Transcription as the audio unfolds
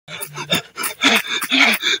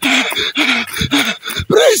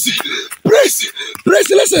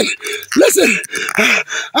Listen, listen. I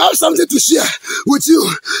have something to share with you.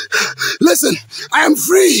 Listen, I am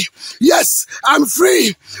free. Yes, I'm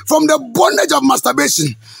free from the bondage of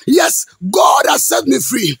masturbation. Yes, God has set me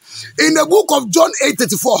free. In the book of John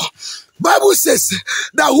 8:34, Bible says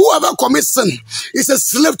that whoever commits sin is a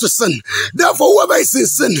slave to sin. Therefore, whoever is in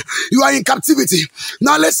sin, you are in captivity.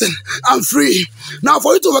 Now listen, I'm free. Now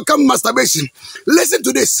for you to overcome masturbation, listen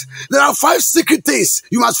to this. There are 5 secret things.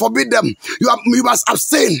 You must forbid them. You must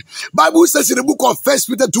abstain. Bible says in the book of 1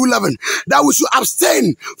 Peter 2:11 that we should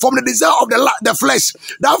abstain from the desire of the flesh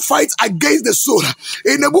that fights against the soul.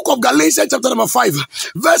 In the book of Galatians chapter number 5,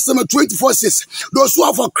 verse number 24 says, those who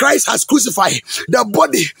are for Christ has crucified the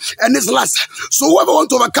body and its lust. So whoever wants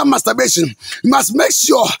to overcome masturbation, you must make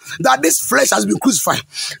sure that this flesh has been crucified.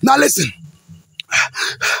 Now listen.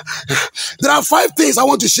 There are 5 things I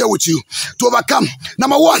want to share with you to overcome.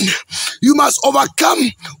 Number 1, you must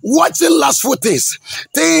overcome watching lustful things.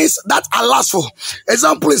 Things that are lustful.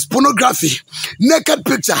 Example is pornography, naked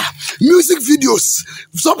picture, music videos.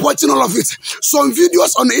 Stop watching all of it. Some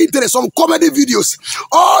videos on the internet, some comedy videos.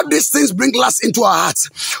 All these things bring lust into our hearts.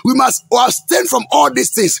 We must abstain from all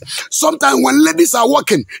these things. Sometimes when ladies are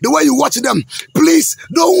walking, the way you watch them, please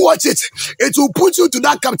don't watch it. It will put you to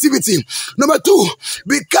that captivity. Number 2,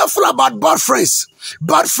 be careful about bad friends.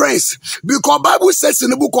 Bad friends, because Bible says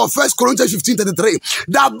in the book of 1 Corinthians 15:33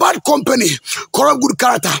 that bad company corrupt good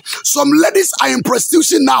character. Some ladies are in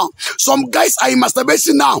prostitution now. Some guys are in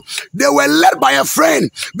masturbation now. They were led by a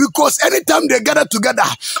friend, because anytime they gather together,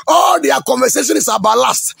 all their conversation is about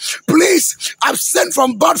lust. Please abstain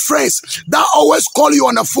from bad friends that always call you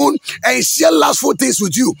on the phone and share lustful things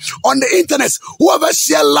with you on the internet. Whoever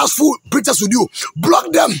share lustful pictures with you,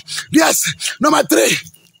 block them. Yes. Number 3,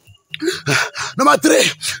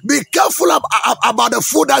 be careful about the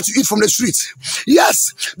food that you eat from the street.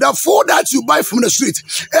 Yes, the food that you buy from the street.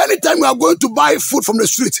 Anytime you are going to buy food from the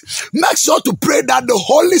street, make sure to pray that the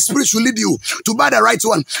Holy Spirit should lead you to buy the right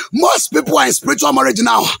one. Most people are in spiritual marriage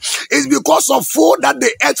now. It's because of food that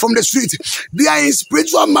they ate from the street. They are in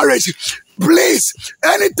spiritual marriage. Please,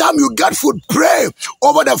 anytime you get food, pray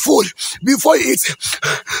over the food before you eat.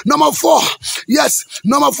 Number 4, yes.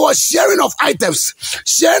 Number 4, sharing of items.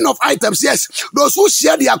 Sharing of items, yes. Those who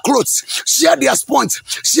share their clothes, share their sponge,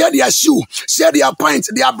 share their shoe, share their pint,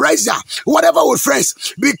 their brazier, whatever with friends.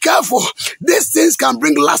 Be careful. These things can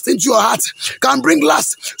bring lust into your heart, can bring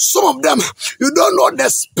lust. Some of them, you don't know the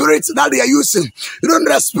spirit that they are using. You don't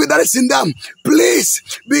know the spirit that is in them. Please,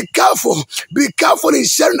 be careful. Be careful in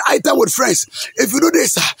sharing items with friends. If you do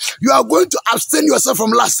this, you are going to abstain yourself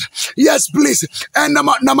from lust. Yes, please. And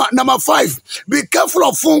number 5, be careful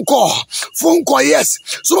of phone call. Phone call, yes.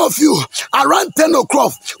 Some of you, around 10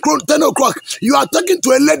 o'clock, you are talking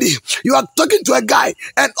to a lady, you are talking to a guy,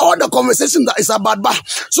 and all the conversation that is about bad.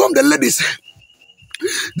 Some of the ladies,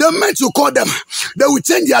 the men you call them, they will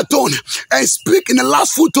change their tone and speak in a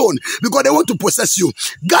lustful tone because they want to possess you.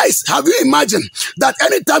 Guys, have you imagined that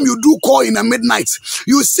anytime you do call in the midnight,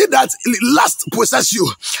 you see that lust possess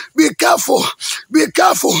you? Be careful. Be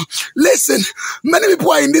careful. Listen, many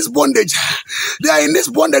people are in this bondage. They are in this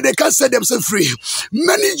bondage. They can't set themselves free.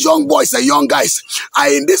 Many young boys and young guys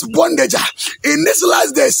are in this bondage. In these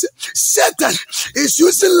last days, Satan is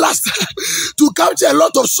using lust to capture a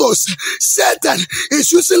lot of souls. Satan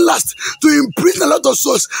is using lust to imprison a lot of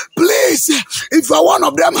souls. Please, if you are one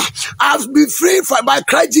of them, I've been free by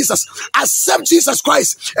Christ Jesus. Accept Jesus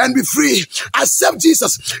Christ and be free. Accept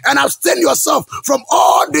Jesus and abstain yourself from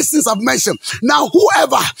all these things I've mentioned. Now,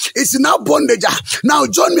 whoever is in our bondage, now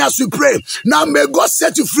join me as we pray. Now, may God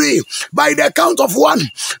set you free by the count of 1,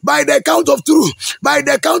 by the count of 2, by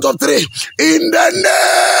the count of 3. In the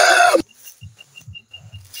name of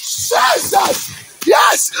Jesus.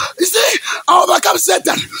 Yes, you see, I overcome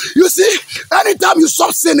Satan. You see, anytime you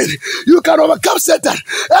stop sinning, you can overcome Satan.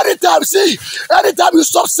 Anytime you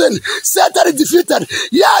stop sinning, Satan is defeated.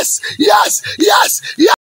 Yes, yes, yes, yes.